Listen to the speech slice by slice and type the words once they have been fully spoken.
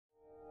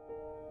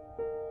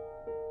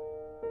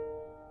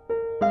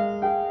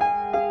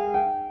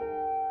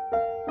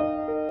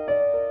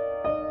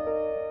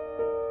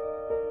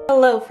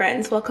Hello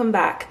friends, welcome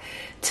back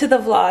to the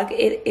vlog.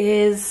 It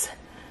is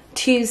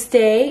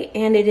Tuesday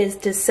and it is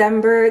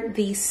December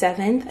the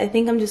 7th. I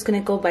think I'm just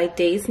gonna go by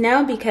days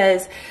now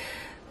because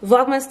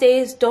Vlogmas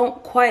days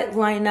don't quite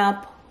line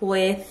up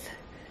with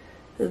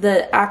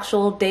the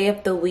actual day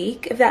of the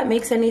week, if that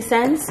makes any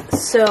sense.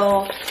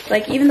 So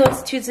like, even though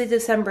it's Tuesday,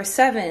 December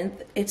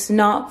 7th, it's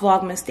not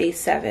Vlogmas day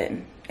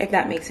 7, if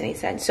that makes any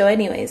sense. So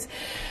anyways,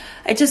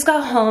 I just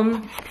got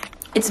home.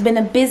 It's been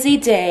a busy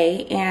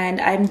day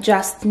and I'm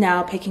just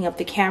now picking up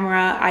the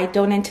camera. I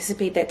don't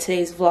anticipate that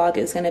today's vlog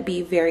is going to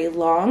be very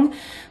long,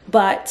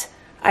 but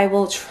I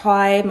will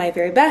try my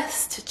very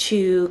best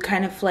to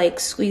kind of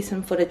like squeeze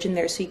some footage in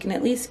there so you can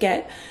at least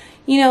get,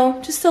 you know,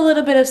 just a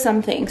little bit of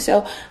something.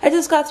 So I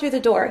just got through the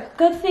door.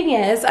 Good thing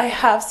is I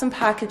have some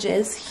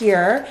packages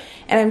here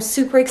and I'm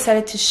super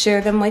excited to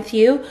share them with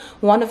you.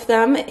 One of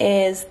them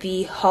is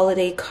the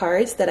holiday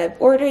cards that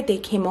I've ordered. They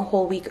came a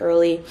whole week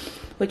early,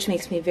 which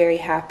makes me very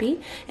happy.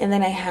 And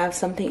then I have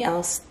something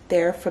else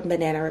there from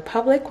Banana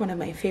Republic, one of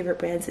my favorite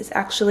brands. It's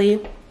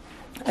actually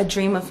a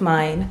dream of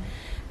mine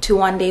to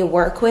one day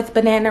work with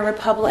Banana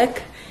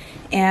Republic.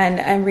 And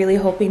I'm really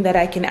hoping that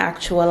I can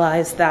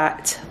actualize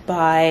that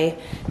by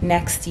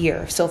next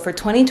year. So for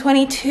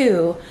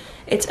 2022,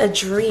 it's a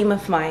dream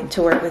of mine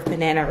to work with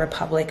Banana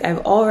Republic.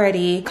 I've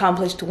already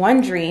accomplished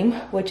one dream,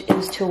 which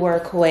is to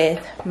work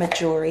with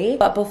Majori.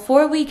 But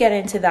before we get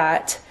into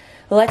that,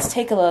 let's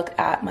take a look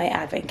at my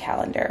advent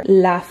calendar.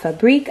 La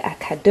Fabrique à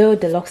Cadeaux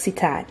de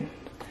l'Occitane.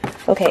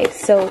 Okay,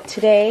 so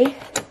today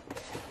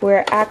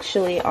we're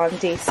actually on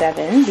day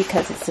 7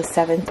 because it's the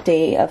 7th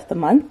day of the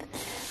month.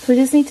 So we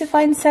just need to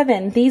find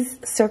 7. These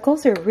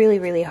circles are really,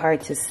 really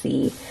hard to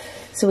see.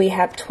 So we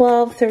have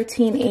 12,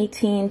 13,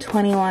 18,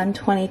 21,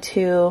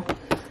 22,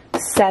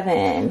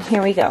 7.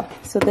 Here we go.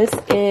 So this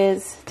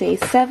is day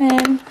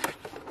 7.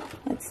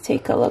 Let's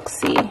take a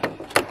look-see.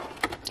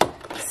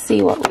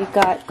 See what we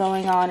got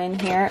going on in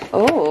here.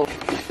 Oh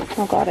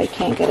god, I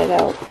can't get it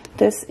out.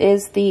 This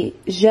is the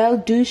Gel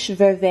Douche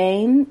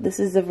Verveine. This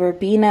is the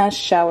Verbena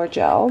shower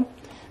gel.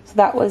 So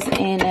that was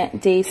in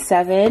day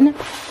 7.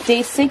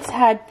 Day 6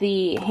 had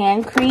the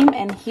hand cream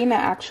and Hina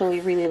actually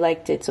really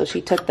liked it, so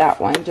she took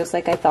that one just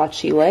like I thought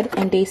she would.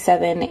 And day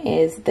 7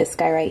 is this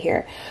guy right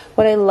here.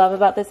 What I love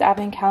about this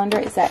advent calendar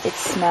is that it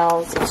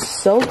smells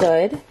so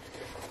good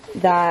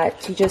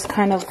that you just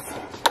kind of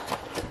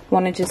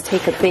want to just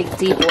take a big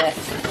deep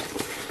whiff.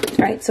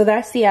 Alright, so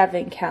that's the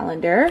advent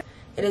calendar.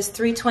 It is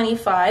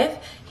 3:25.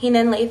 Hina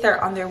and Laith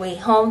are on their way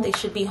home. They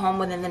should be home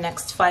within the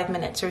next 5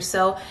 minutes or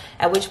so,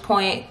 at which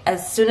point,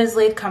 as soon as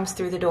Laith comes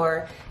through the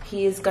door,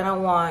 he is gonna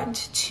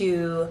want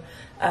to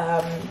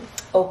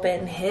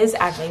open his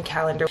advent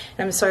calendar.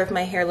 And I'm sorry if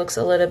my hair looks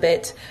a little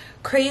bit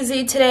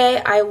crazy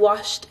today. I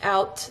washed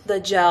out the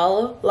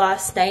gel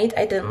last night.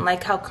 I didn't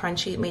like how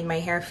crunchy it made my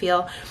hair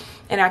feel.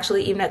 And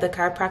actually, even at the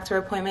chiropractor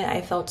appointment,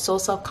 I felt so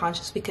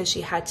self-conscious because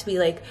she had to be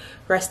like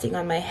resting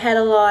on my head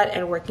a lot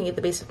and working at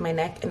the base of my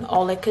neck, and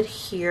all I could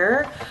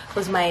hear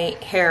was my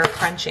hair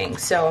crunching.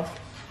 So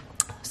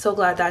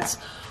glad that's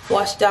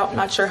washed out.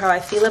 Not sure how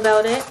I feel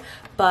about it,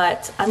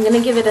 but I'm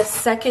gonna give it a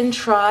second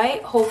try,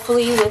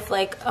 hopefully with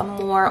like a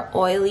more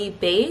oily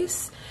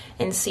base,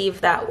 and see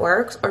if that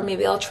works, or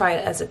maybe I'll try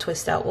it as a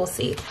twist out. We'll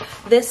see.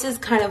 This is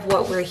kind of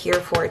what we're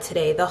here for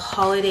today, the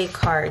holiday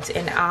cards,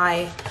 and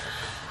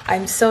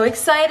I'm so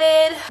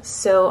excited.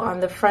 So on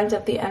the front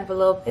of the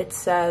envelope, it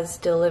says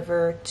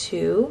deliver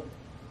to,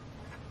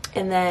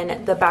 and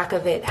then the back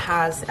of it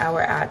has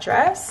our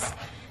address.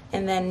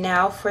 And then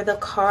now for the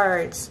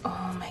cards.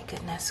 Oh my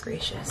goodness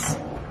gracious.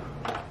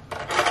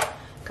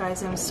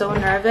 Guys, I'm so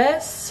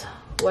nervous.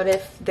 What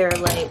if they're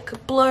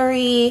like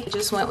blurry? I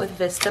just went with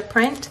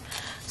Vistaprint.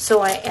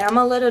 So I am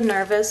a little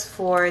nervous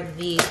for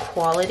the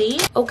quality.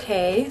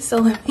 Okay, so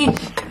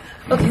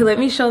let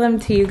me show them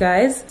to you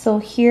guys. So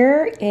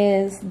here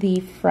is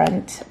the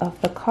front of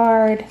the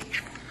card.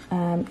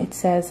 It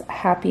says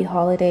Happy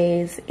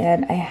Holidays,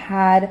 and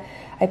I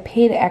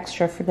paid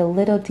extra for the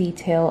little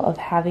detail of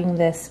having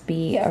this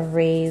be a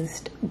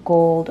raised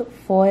gold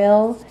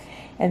foil.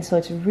 And so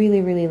it's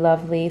really, really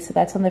lovely. So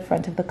that's on the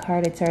front of the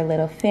card. It's our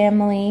little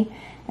family.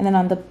 And then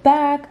on the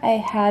back, I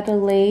had a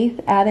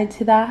lathe added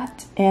to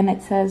that. And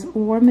it says,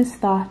 warmest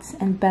thoughts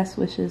and best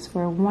wishes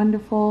for a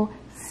wonderful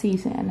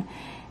season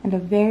and a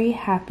very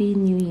happy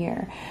new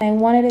year. I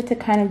wanted it to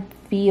kind of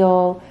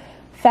feel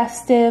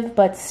festive,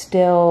 but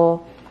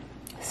still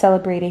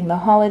celebrating the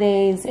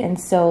holidays. And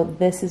so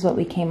this is what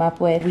we came up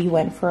with. We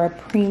went for a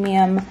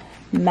premium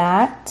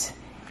matte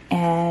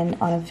and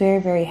on a very,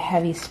 very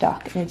heavy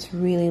stock. And it's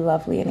really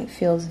lovely and it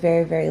feels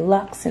very, very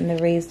luxe, and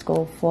the raised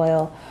gold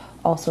foil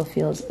also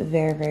feels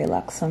very, very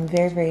luxe. So I'm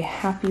very, very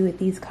happy with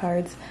these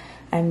cards.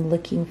 I'm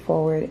looking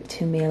forward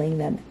to mailing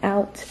them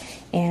out,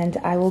 and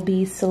I will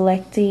be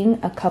selecting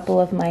a couple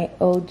of my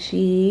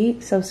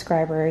OG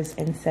subscribers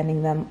and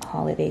sending them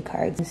holiday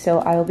cards. And so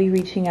I will be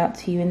reaching out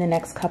to you in the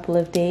next couple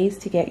of days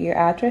to get your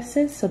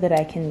addresses so that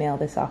I can mail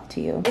this off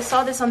to you. I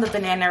saw this on the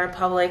Banana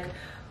Republic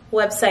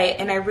website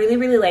and I really,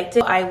 really liked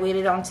it. I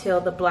waited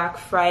until the Black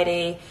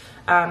Friday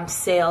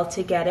sale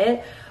to get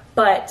it,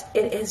 but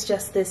it is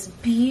just this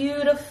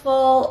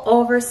beautiful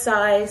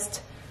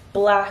oversized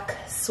black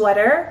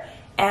sweater,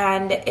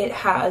 and it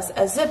has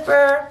a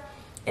zipper,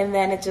 and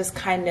then it just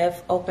kind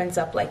of opens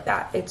up like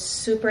that. It's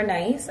super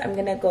nice. I'm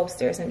gonna go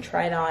upstairs and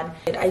try it on.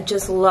 I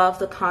just love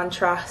the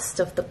contrast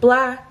of the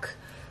black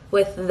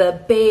with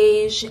the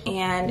beige,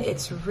 and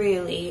it's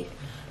really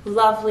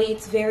lovely.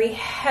 It's very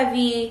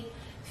heavy,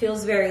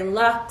 feels very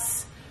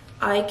luxe.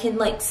 I can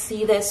like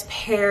see this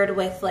paired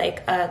with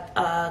like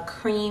a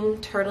cream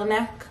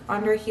turtleneck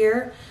under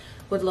here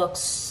would look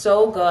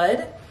so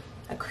good.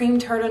 A cream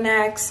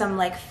turtleneck, some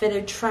like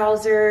fitted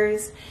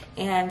trousers,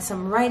 and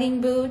some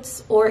riding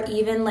boots, or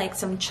even like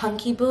some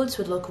chunky boots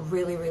would look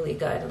really, really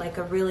good. Like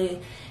a really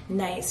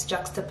nice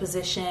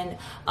juxtaposition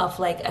of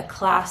like a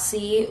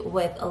classy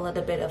with a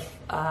little bit of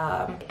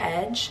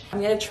edge. I'm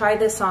gonna try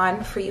this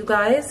on for you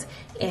guys,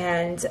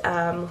 and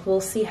we'll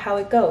see how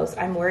it goes.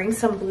 I'm wearing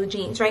some blue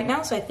jeans right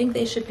now, so I think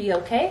they should be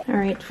okay. All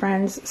right,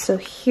 friends, so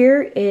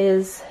here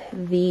is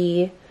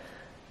the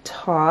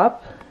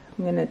top.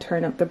 I'm gonna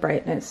turn up the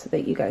brightness so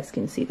that you guys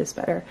can see this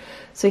better.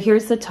 So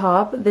here's the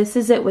top. This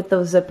is it with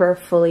the zipper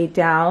fully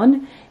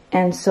down.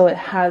 And so it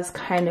has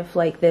kind of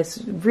like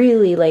this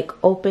really like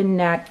open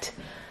necked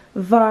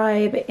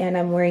vibe, and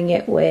I'm wearing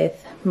it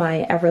with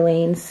my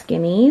Everlane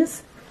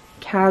skinnies.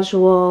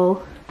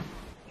 Casual.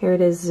 Here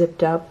it is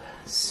zipped up,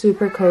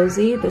 super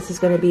cozy. This is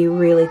gonna be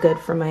really good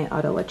for my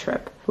Ottawa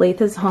trip.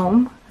 Laith is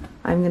home.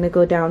 I'm gonna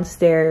go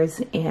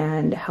downstairs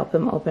and help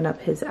him open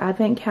up his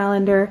advent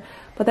calendar,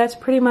 but that's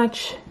pretty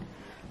much,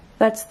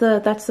 that's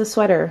the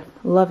sweater.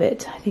 Love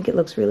it. I think it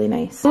looks really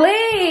nice.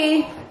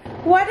 Lee,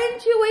 why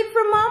didn't you wait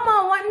for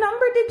Mama? What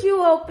number did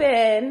you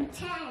open?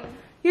 10.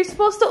 You're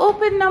supposed to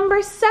open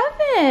number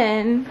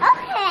 7.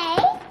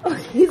 Okay.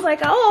 He's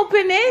like, I'll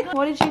open it.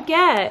 What did you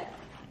get?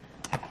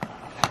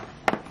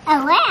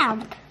 A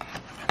lamp.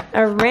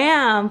 A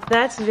ramp.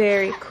 That's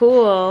very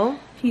cool.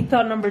 He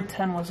thought number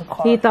 10 was a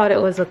car. He thought it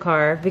was a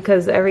car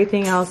because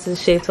everything else is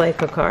shaped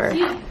like a car.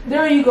 See,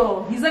 there you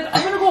go. He's like,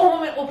 I'm gonna go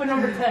home and open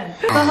number 10.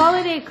 The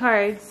holiday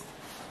cards.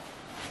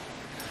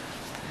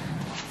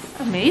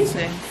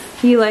 Amazing.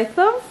 You like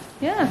them?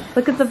 Yeah.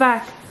 Look at the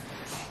back.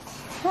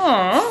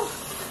 Aww.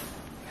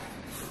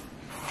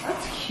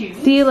 That's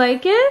cute. Do you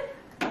like it?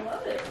 I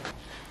love it.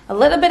 A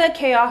little bit of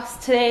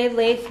chaos today.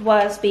 Leif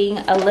was being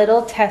a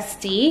little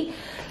testy,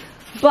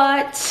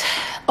 but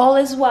all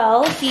is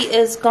well. He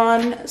is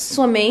gone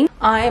swimming.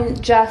 I'm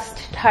just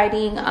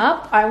tidying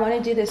up. I want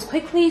to do this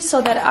quickly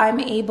so that I'm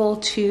able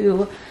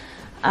to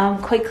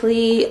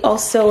quickly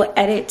also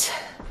edit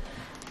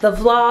the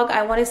vlog.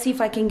 I want to see if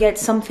I can get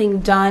something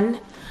done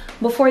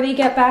before they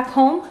get back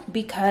home,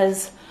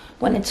 because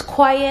when it's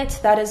quiet,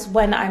 that is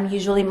when I'm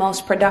usually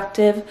most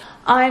productive.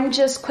 I'm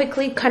just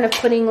quickly kind of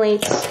putting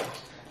Leif's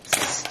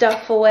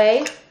stuff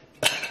away.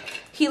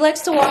 He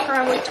likes to walk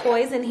around with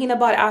toys, and Hina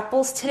bought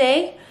apples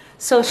today.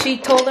 So she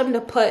told him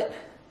to put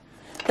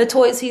the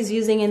toys he's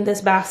using in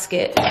this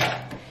basket.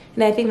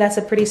 And I think that's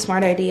a pretty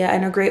smart idea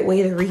and a great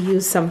way to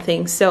reuse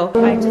something. So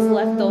I just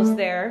left those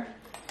there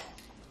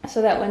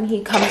so that when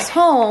he comes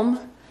home,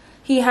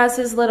 he has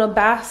his little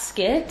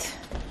basket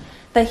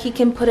that he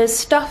can put his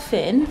stuff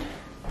in,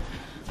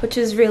 which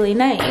is really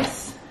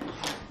nice.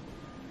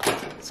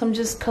 So I'm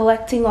just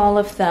collecting all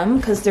of them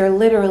because they're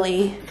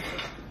literally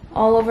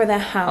all over the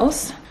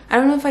house. I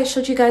don't know if I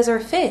showed you guys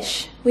our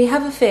fish. We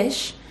have a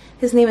fish.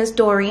 His name is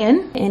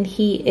Dorian, and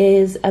he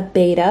is a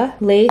beta.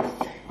 Leith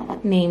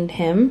named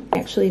him.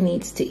 Actually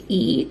needs to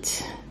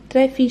eat.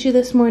 Did I feed you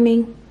this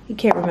morning? You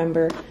can't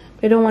remember.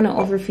 But I don't want to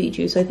overfeed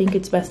you, so I think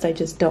it's best I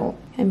just don't.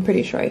 I'm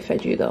pretty sure I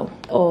fed you though.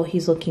 Oh,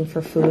 he's looking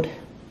for food.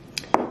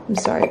 I'm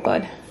sorry,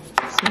 bud,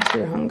 since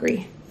you're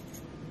hungry.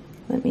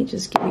 Let me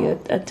just give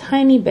you a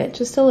tiny bit,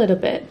 just a little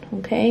bit,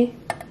 okay?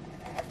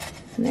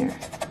 And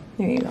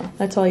there you go.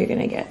 That's all you're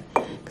gonna get,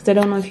 because I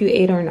don't know if you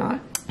ate or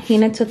not.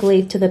 Hina took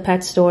Leif to the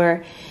pet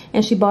store,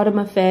 and she bought him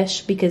a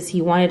fish because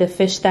he wanted a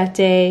fish that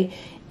day.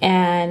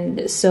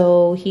 And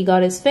so he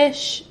got his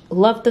fish,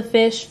 loved the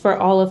fish for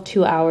all of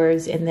 2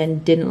 hours, and then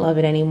didn't love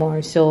it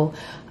anymore. So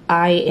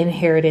I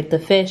inherited the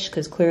fish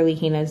because clearly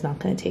Hina is not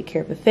going to take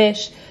care of the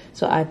fish.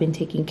 So I've been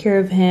taking care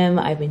of him.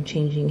 I've been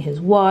changing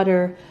his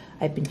water.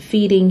 I've been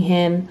feeding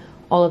him,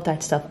 all of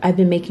that stuff. I've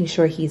been making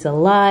sure he's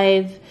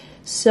alive.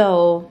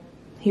 So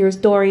here's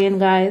Dorian,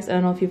 guys. I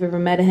don't know if you've ever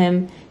met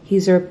him.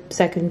 He's our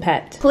second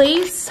pet.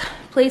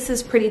 Place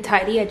is pretty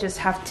tidy. I just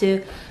have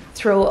to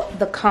throw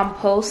the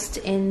compost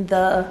in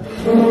the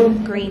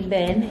green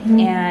bin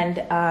and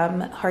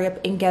hurry up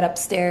and get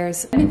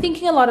upstairs. I've been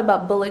thinking a lot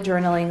about bullet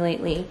journaling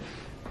lately,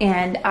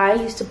 and I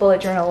used to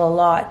bullet journal a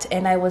lot,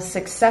 and I was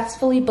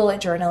successfully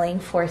bullet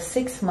journaling for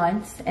 6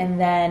 months, and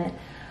then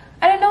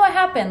I don't know what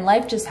happened.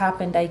 Life just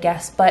happened, I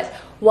guess. But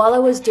while I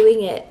was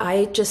doing it,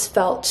 I just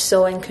felt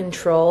so in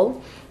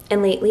control,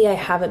 and lately I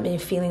haven't been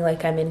feeling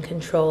like I'm in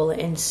control,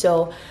 and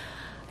so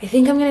I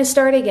think I'm gonna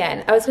start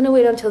again. I was gonna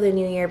wait until the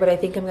new year, but I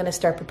think I'm gonna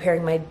start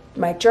preparing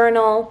my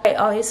journal.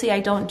 Obviously I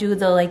don't do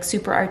the like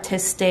super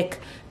artistic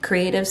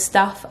creative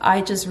stuff.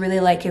 I just really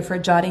like it for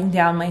jotting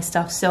down my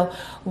stuff. So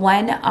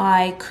when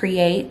I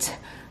create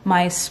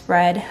my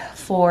spread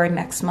for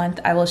next month,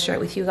 I will share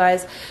it with you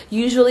guys.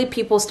 Usually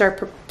people start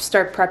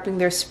prepping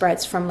their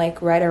spreads from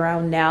like right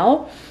around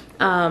now.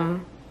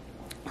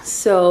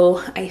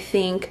 So I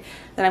think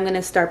that I'm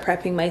gonna start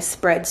prepping my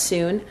spread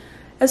soon.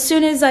 As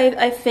soon as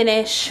I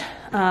finish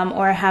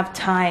or have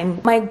time.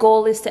 My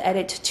goal is to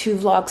edit 2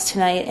 vlogs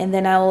tonight, and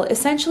then I'll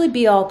essentially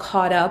be all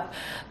caught up.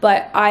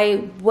 But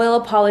I will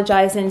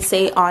apologize and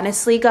say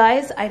honestly,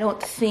 guys, I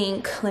don't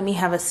think, let me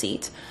have a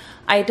seat.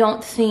 I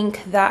don't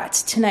think that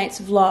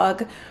tonight's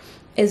vlog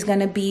is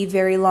gonna be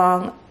very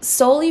long,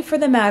 solely for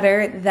the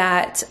matter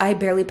that I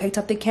barely picked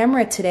up the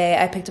camera today.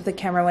 I picked up the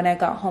camera when I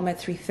got home at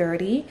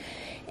 3:30,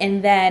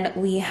 and then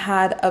we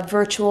had a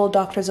virtual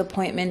doctor's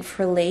appointment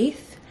for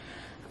Laith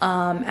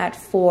at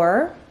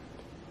 4,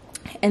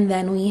 and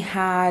then we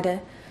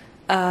had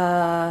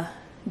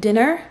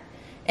dinner,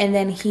 and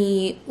then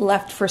he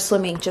left for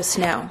swimming just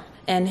now,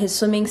 and his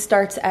swimming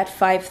starts at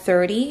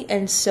 5:30,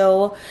 and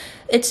so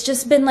it's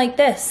just been like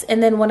this.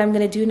 And then what I'm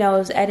gonna do now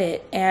is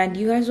edit, and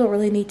you guys don't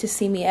really need to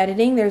see me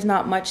editing. There's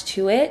not much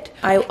to it.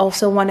 I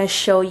also want to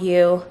show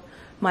you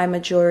my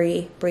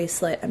Majori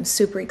bracelet. I'm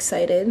super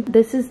excited.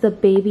 This is the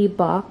baby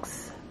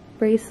box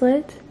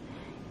bracelet,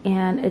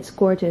 and it's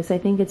gorgeous. I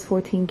think it's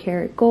 14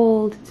 karat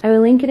gold. I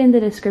will link it in the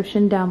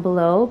description down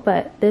below,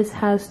 but this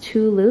has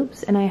 2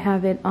 loops, and I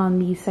have it on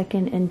the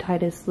second and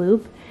tightest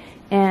loop,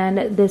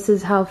 and this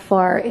is how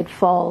far it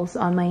falls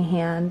on my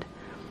hand.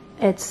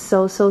 It's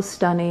so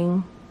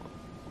stunning.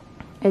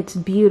 It's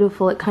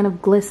beautiful. It kind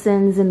of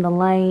glistens in the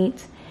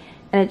light,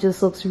 and it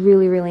just looks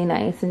really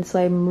nice. And so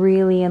I'm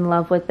really in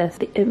love with this.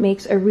 It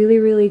makes a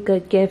really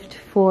good gift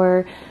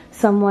for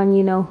someone,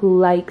 you know, who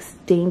likes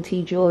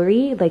dainty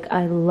jewelry. Like,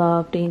 I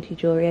love dainty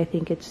jewelry. I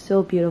think it's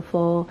so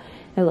beautiful.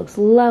 It looks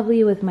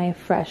lovely with my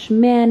fresh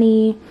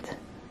mani.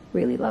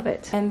 Really love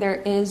it. And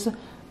there is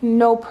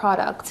no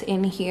product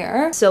in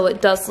here, so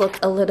it does look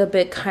a little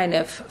bit kind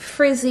of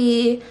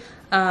frizzy,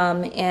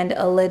 and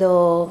a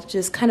little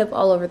just kind of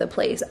all over the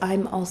place.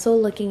 I'm also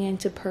looking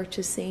into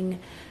purchasing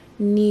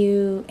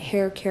new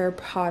hair care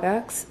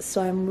products,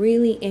 so I'm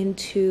really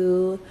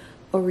into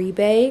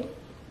Oribe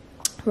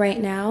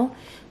right now.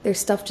 Their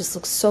stuff just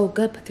looks so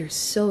good, but they're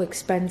so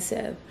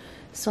expensive.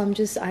 So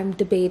I'm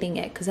debating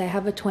it because I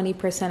have a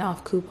 20%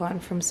 off coupon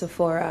from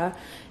Sephora,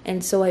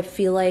 and so I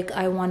feel like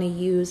I want to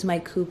use my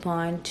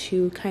coupon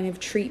to kind of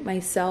treat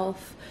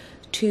myself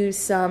to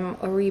some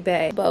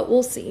Oribe, but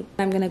we'll see.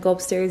 I'm gonna go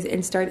upstairs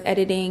and start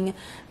editing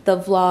the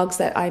vlogs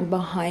that I'm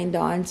behind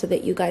on so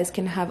that you guys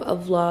can have a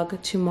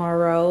vlog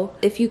tomorrow.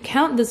 If you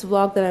count this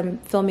vlog that I'm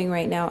filming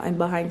right now, I'm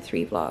behind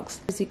 3 vlogs.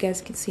 As you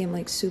guys can see, I'm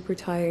like super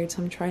tired,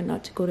 so I'm trying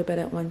not to go to bed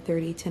at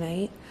 1:30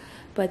 tonight.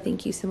 But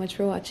thank you so much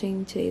for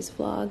watching today's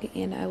vlog,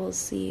 and I will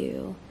see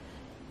you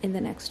in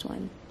the next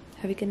one.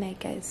 Have a good night,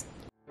 guys.